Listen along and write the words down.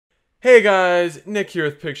Hey guys, Nick here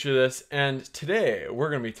with Picture This, and today we're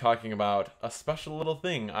going to be talking about a special little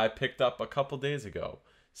thing I picked up a couple days ago.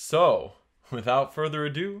 So, without further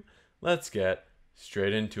ado, let's get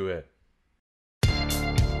straight into it.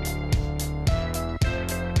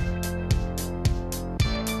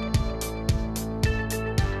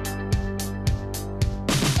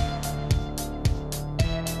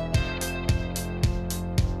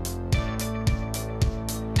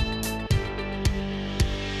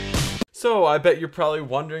 So I bet you're probably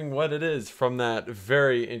wondering what it is from that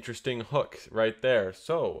very interesting hook right there.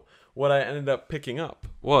 So what I ended up picking up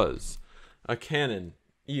was a Canon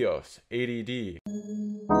EOS 80D.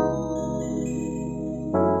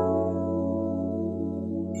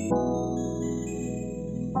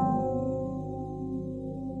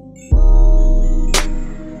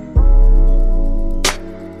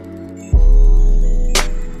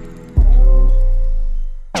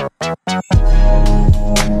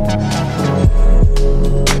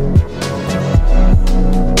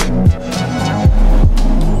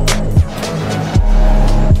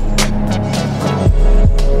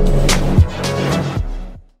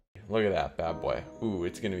 Look at that bad boy. Ooh,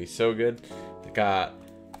 it's gonna be so good. It got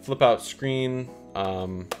flip out screen,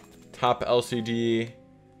 top LCD.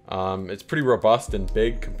 It's pretty robust and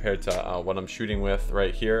big compared to what I'm shooting with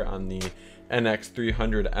right here on the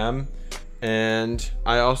NX300M. And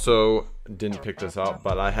I also didn't pick this up,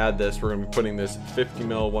 but I had this. We're gonna be putting this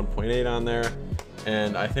 50mm 1.8 on there,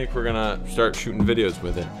 and I think we're gonna start shooting videos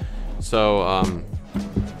with it. So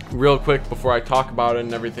real quick before I talk about it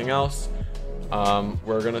and everything else,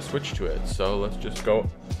 we're gonna switch to it, so let's just go.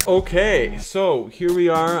 Okay, so here we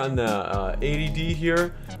are on the 80D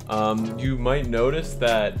here. You might notice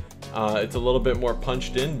that it's a little bit more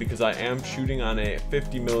punched in because I am shooting on a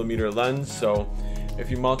 50mm lens. So if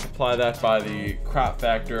you multiply that by the crop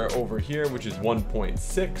factor over here, which is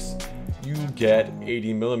 1.6, you get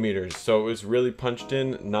 80mm. So it was really punched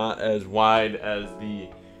in, not as wide as the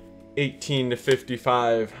 18 to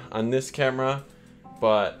 55 on this camera.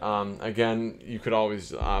 But again, you could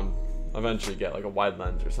always eventually get like a wide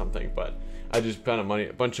lens or something. But I just spent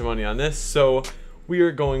a bunch of money on this, so we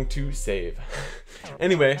are going to save.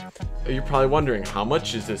 Anyway, you're probably wondering, how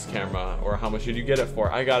much is this camera, or how much did you get it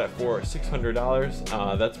for? I got it for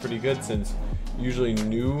 $600. That's pretty good, since usually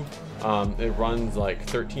new it runs like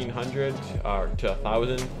 1,300 to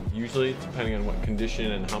 1,000 usually, depending on what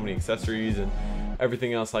condition and how many accessories and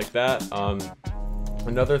everything else like that.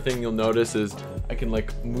 Another thing you'll notice is I can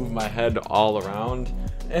like move my head all around,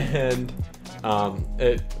 and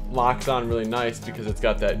it locks on really nice because it's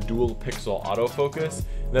got that dual pixel autofocus.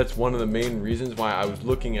 That's one of the main reasons why I was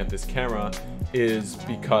looking at this camera, is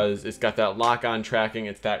because it's got that lock-on tracking.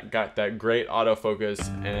 It's got that great autofocus,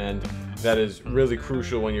 and that is really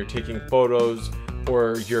crucial when you're taking photos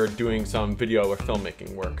or you're doing some video or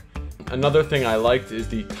filmmaking work. Another thing I liked is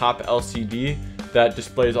the top LCD that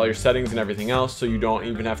displays all your settings and everything else, so you don't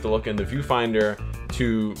even have to look in the viewfinder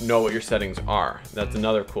to know what your settings are. That's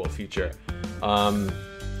another cool feature.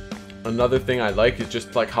 Another thing I like is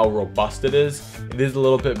just like how robust it is. It is a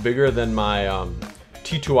little bit bigger than my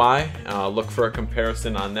T2i. Look for a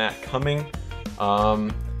comparison on that coming,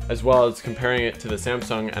 as well as comparing it to the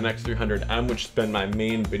Samsung NX300M, which has been my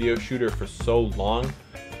main video shooter for so long.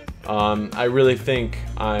 I really think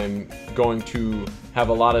I'm going to have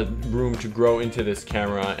a lot of room to grow into this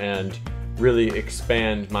camera and really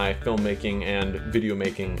expand my filmmaking and video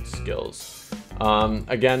making skills.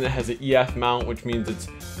 Again, it has an EF mount, which means it's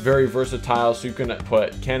very versatile, so you can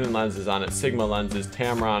put Canon lenses on it, Sigma lenses,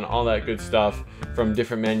 Tamron, all that good stuff from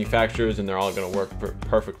different manufacturers, and they're all going to work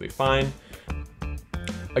perfectly fine.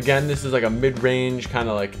 Again, this is like a mid-range kind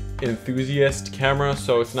of like enthusiast camera,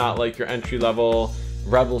 so it's not like your entry-level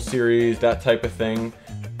Rebel series, that type of thing.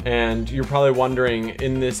 And you're probably wondering,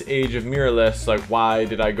 in this age of mirrorless, like, why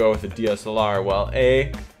did I go with a DSLR? Well,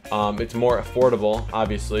 it's more affordable,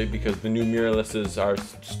 obviously, because the new mirrorlesses are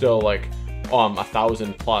still like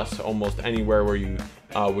 1,000 plus almost anywhere where you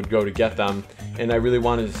would go to get them. And I really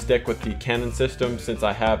wanted to stick with the Canon system since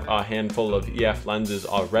I have a handful of EF lenses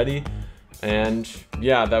already. And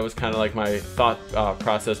yeah, that was kind of like my thought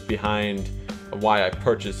process behind why I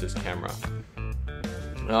purchased this camera.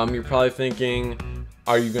 You're probably thinking,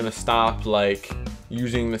 are you gonna stop like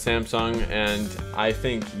using the Samsung? And I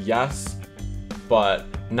think yes, but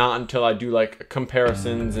not until I do like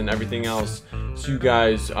comparisons and everything else, so you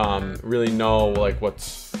guys really know like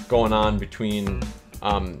what's going on between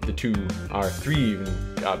the two, or three even,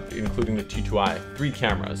 including the T2i, 3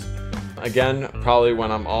 cameras. Again, probably when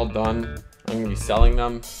I'm all done, I'm gonna be selling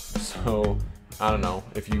them, so I don't know,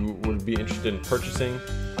 if you would be interested in purchasing,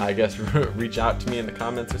 I guess reach out to me in the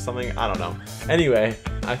comments or something. I don't know. Anyway,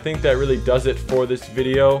 I think that really does it for this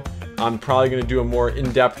video. I'm probably going to do a more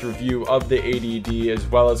in-depth review of the ADD as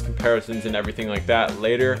well as comparisons and everything like that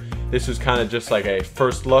later. This was kind of just like a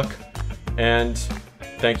first look. And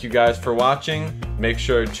thank you guys for watching. Make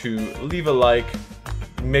sure to leave a like,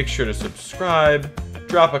 make sure to subscribe,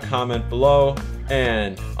 drop a comment below,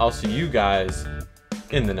 and I'll see you guys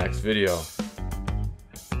in the next video.